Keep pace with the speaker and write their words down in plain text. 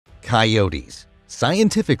Coyotes,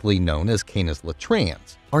 scientifically known as Canis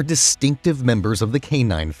latrans, are distinctive members of the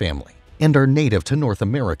canine family and are native to North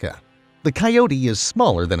America. The coyote is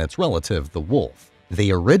smaller than its relative, the wolf. They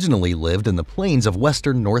originally lived in the plains of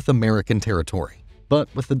western North American territory, but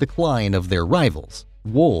with the decline of their rivals,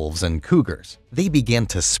 wolves and cougars, they began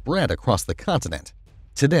to spread across the continent.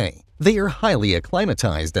 Today, they are highly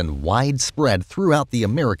acclimatized and widespread throughout the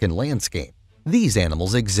American landscape. These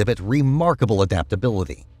animals exhibit remarkable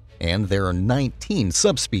adaptability, and there are 19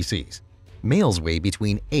 subspecies. Males weigh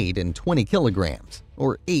between 8 and 20 kilograms,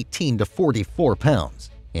 or 18 to 44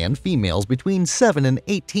 pounds, and females between 7 and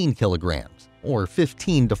 18 kilograms, or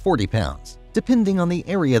 15 to 40 pounds, depending on the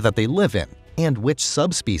area that they live in and which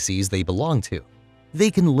subspecies they belong to.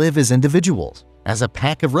 They can live as individuals, as a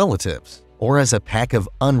pack of relatives, or as a pack of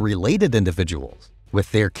unrelated individuals.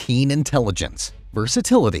 With their keen intelligence,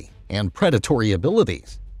 versatility, and predatory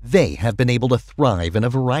abilities, they have been able to thrive in a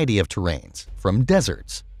variety of terrains, from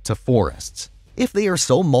deserts to forests. If they are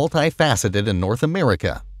so multifaceted in North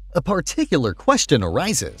America, a particular question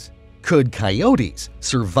arises: could coyotes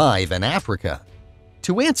survive in Africa?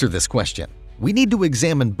 To answer this question, we need to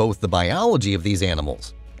examine both the biology of these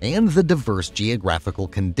animals and the diverse geographical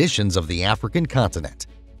conditions of the African continent.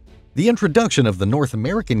 The introduction of the North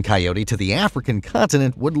American coyote to the African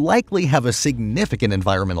continent would likely have a significant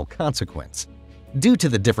environmental consequence. Due to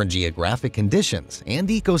the different geographic conditions and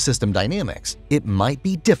ecosystem dynamics, it might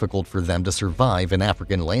be difficult for them to survive in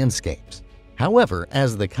African landscapes. However,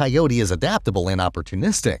 as the coyote is adaptable and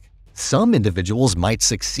opportunistic, some individuals might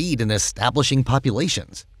succeed in establishing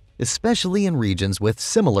populations, especially in regions with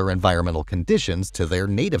similar environmental conditions to their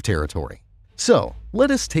native territory. So,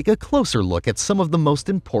 let us take a closer look at some of the most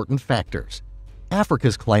important factors.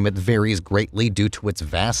 Africa's climate varies greatly due to its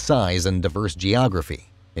vast size and diverse geography.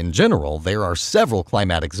 In general, there are several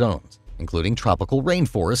climatic zones, including tropical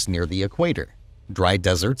rainforests near the equator, dry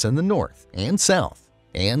deserts in the north and south,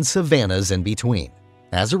 and savannas in between.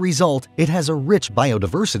 As a result, it has a rich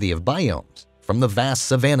biodiversity of biomes, from the vast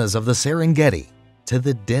savannas of the Serengeti to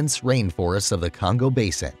the dense rainforests of the Congo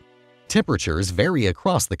Basin. Temperatures vary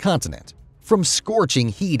across the continent, from scorching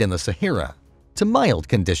heat in the Sahara to mild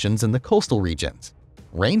conditions in the coastal regions.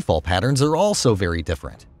 Rainfall patterns are also very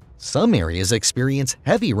different. Some areas experience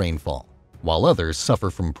heavy rainfall, while others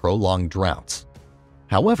suffer from prolonged droughts.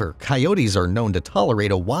 However, coyotes are known to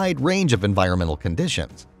tolerate a wide range of environmental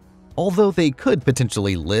conditions. Although they could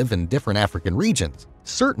potentially live in different African regions,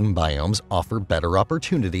 certain biomes offer better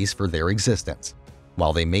opportunities for their existence.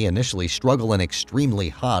 While they may initially struggle in extremely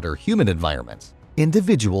hot or humid environments,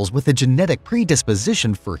 individuals with a genetic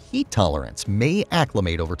predisposition for heat tolerance may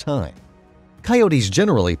acclimate over time. Coyotes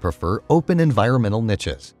generally prefer open environmental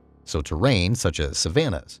niches, so terrain such as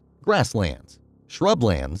savannas, grasslands,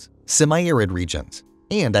 shrublands, semi-arid regions,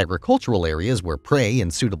 and agricultural areas where prey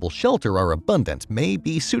and suitable shelter are abundant may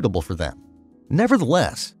be suitable for them.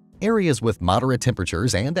 Nevertheless, areas with moderate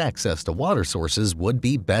temperatures and access to water sources would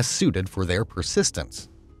be best suited for their persistence.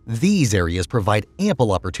 These areas provide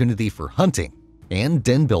ample opportunity for hunting and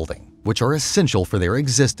den building, which are essential for their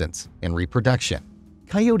existence and reproduction.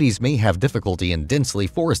 Coyotes may have difficulty in densely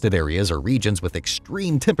forested areas or regions with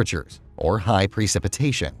extreme temperatures or high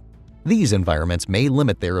precipitation. These environments may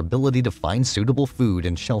limit their ability to find suitable food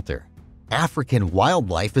and shelter. African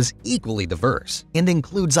wildlife is equally diverse and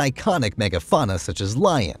includes iconic megafauna such as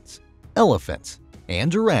lions, elephants,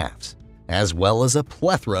 and giraffes, as well as a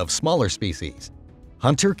plethora of smaller species.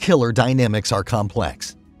 Hunter-killer dynamics are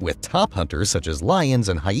complex, with top hunters such as lions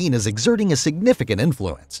and hyenas exerting a significant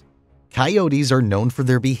influence. Coyotes are known for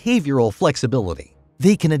their behavioral flexibility.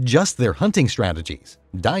 They can adjust their hunting strategies,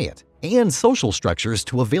 diet, and social structures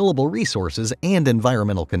to available resources and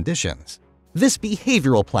environmental conditions. This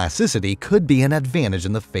behavioral plasticity could be an advantage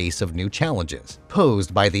in the face of new challenges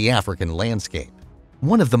posed by the African landscape.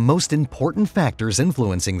 One of the most important factors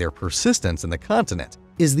influencing their persistence in the continent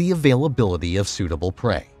is the availability of suitable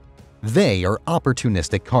prey. They are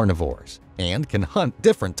opportunistic carnivores and can hunt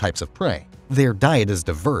different types of prey. Their diet is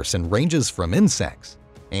diverse and ranges from insects,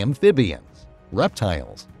 amphibians,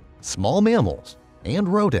 reptiles, small mammals, and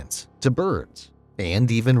rodents to birds,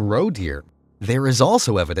 and even roe deer. There is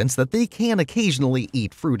also evidence that they can occasionally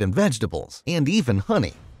eat fruit and vegetables, and even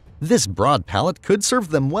honey. This broad palate could serve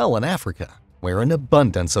them well in Africa, where an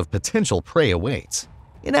abundance of potential prey awaits.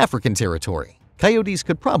 In African territory, coyotes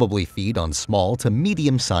could probably feed on small to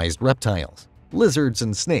medium-sized reptiles, lizards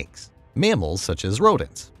and snakes, mammals such as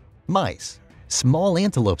rodents, mice, small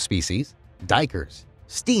antelope species, duikers,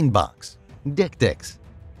 steenboks, dik-diks,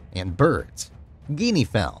 and birds, guinea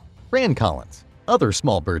fowl, rancolins, other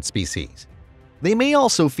small bird species. They may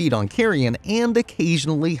also feed on carrion and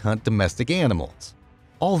occasionally hunt domestic animals.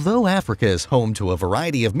 Although Africa is home to a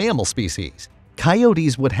variety of mammal species,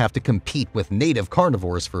 coyotes would have to compete with native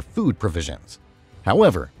carnivores for food provisions.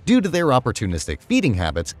 However, due to their opportunistic feeding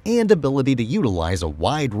habits and ability to utilize a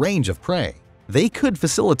wide range of prey, they could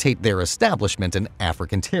facilitate their establishment in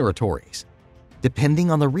African territories. Depending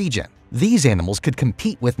on the region, these animals could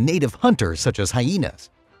compete with native hunters such as hyenas,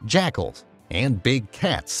 jackals, and big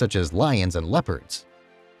cats such as lions and leopards.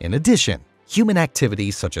 In addition, human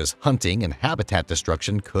activities such as hunting and habitat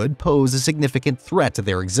destruction could pose a significant threat to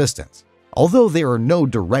their existence. Although there are no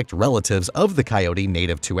direct relatives of the coyote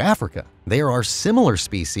native to Africa, there are similar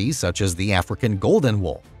species such as the African golden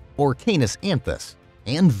wolf or Canis anthus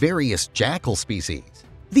and various jackal species.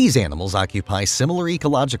 These animals occupy similar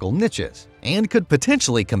ecological niches and could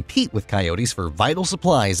potentially compete with coyotes for vital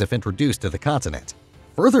supplies if introduced to the continent.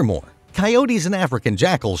 Furthermore, coyotes and African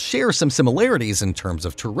jackals share some similarities in terms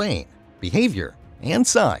of terrain, behavior, and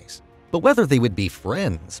size. But whether they would be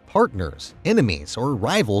friends, partners, enemies, or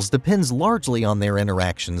rivals depends largely on their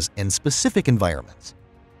interactions in specific environments.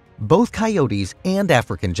 Both coyotes and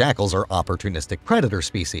African jackals are opportunistic predator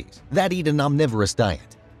species that eat an omnivorous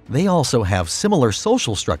diet. They also have similar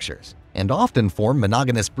social structures and often form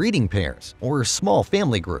monogamous breeding pairs or small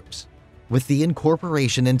family groups. With the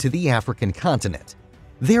incorporation into the African continent,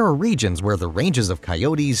 there are regions where the ranges of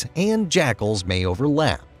coyotes and jackals may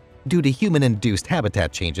overlap due to human-induced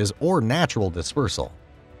habitat changes or natural dispersal.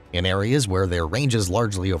 In areas where their ranges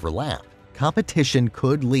largely overlap, competition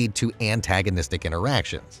could lead to antagonistic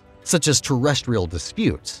interactions, such as terrestrial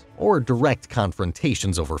disputes or direct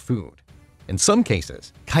confrontations over food. In some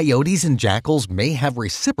cases, coyotes and jackals may have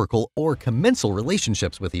reciprocal or commensal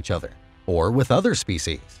relationships with each other or with other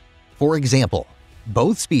species. For example,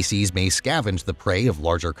 both species may scavenge the prey of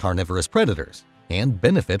larger carnivorous predators and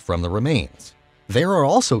benefit from the remains. There are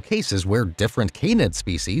also cases where different canid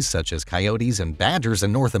species such as coyotes and badgers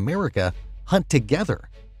in North America hunt together,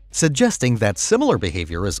 suggesting that similar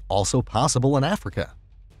behavior is also possible in Africa.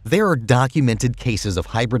 There are documented cases of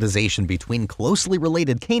hybridization between closely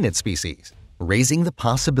related canid species, raising the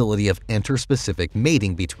possibility of interspecific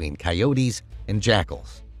mating between coyotes and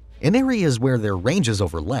jackals. In areas where their ranges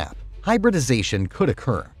overlap, hybridization could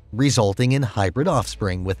occur, resulting in hybrid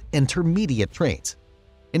offspring with intermediate traits.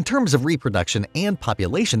 In terms of reproduction and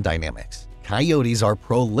population dynamics, coyotes are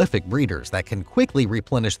prolific breeders that can quickly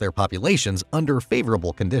replenish their populations under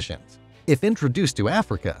favorable conditions. If introduced to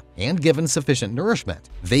Africa and given sufficient nourishment,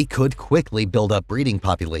 they could quickly build up breeding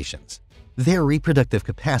populations. Their reproductive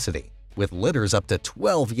capacity, with litters up to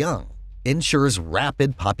 12 young, ensures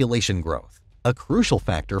rapid population growth, a crucial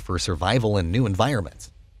factor for survival in new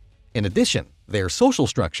environments. In addition, their social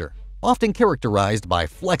structure, often characterized by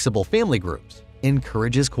flexible family groups,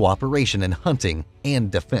 encourages cooperation in hunting and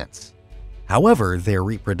defense. However, their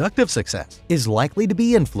reproductive success is likely to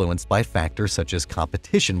be influenced by factors such as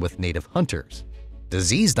competition with native hunters,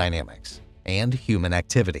 disease dynamics, and human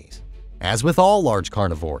activities. As with all large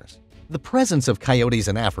carnivores, the presence of coyotes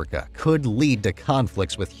in Africa could lead to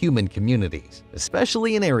conflicts with human communities,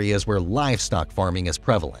 especially in areas where livestock farming is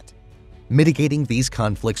prevalent. Mitigating these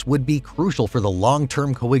conflicts would be crucial for the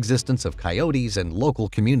long-term coexistence of coyotes and local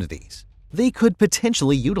communities. They could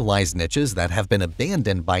potentially utilize niches that have been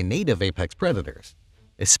abandoned by native apex predators,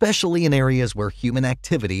 especially in areas where human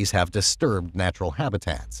activities have disturbed natural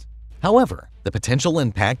habitats. However, the potential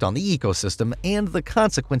impact on the ecosystem and the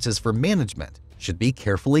consequences for management should be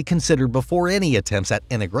carefully considered before any attempts at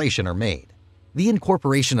integration are made. The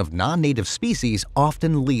incorporation of non-native species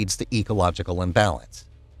often leads to ecological imbalance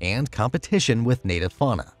and competition with native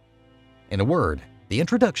fauna. In a word, the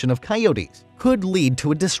introduction of coyotes could lead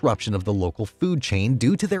to a disruption of the local food chain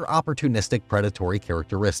due to their opportunistic predatory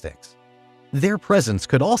characteristics. Their presence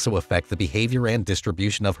could also affect the behavior and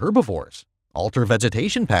distribution of herbivores, alter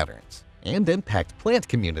vegetation patterns, and impact plant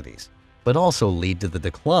communities, but also lead to the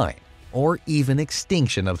decline or even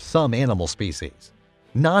extinction of some animal species.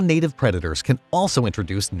 Non-native predators can also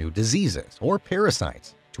introduce new diseases or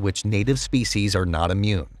parasites to which native species are not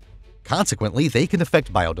immune. Consequently, they can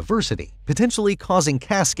affect biodiversity, potentially causing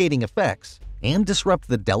cascading effects and disrupt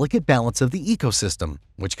the delicate balance of the ecosystem,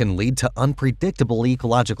 which can lead to unpredictable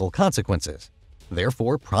ecological consequences.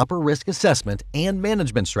 Therefore, proper risk assessment and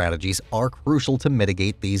management strategies are crucial to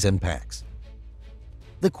mitigate these impacts.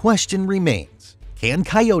 The question remains, can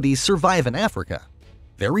coyotes survive in Africa?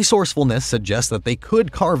 Their resourcefulness suggests that they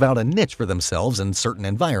could carve out a niche for themselves in certain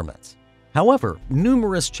environments. However,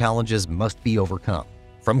 numerous challenges must be overcome.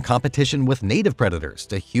 From competition with native predators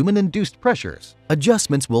to human-induced pressures,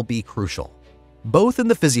 adjustments will be crucial, both in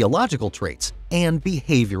the physiological traits and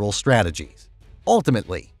behavioral strategies.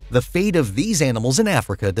 Ultimately, the fate of these animals in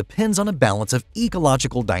Africa depends on a balance of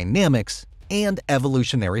ecological dynamics and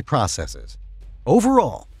evolutionary processes.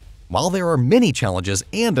 Overall, while there are many challenges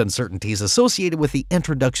and uncertainties associated with the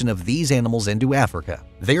introduction of these animals into Africa,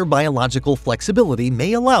 their biological flexibility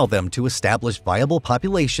may allow them to establish viable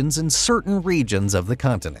populations in certain regions of the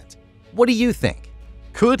continent. What do you think?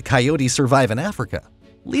 Could coyotes survive in Africa?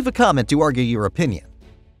 Leave a comment to argue your opinion.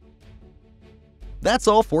 That's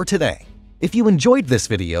all for today. If you enjoyed this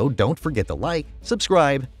video, don't forget to like,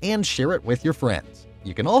 subscribe, and share it with your friends.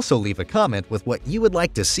 You can also leave a comment with what you would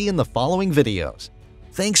like to see in the following videos.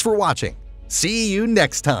 Thanks for watching. See you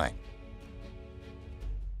next time.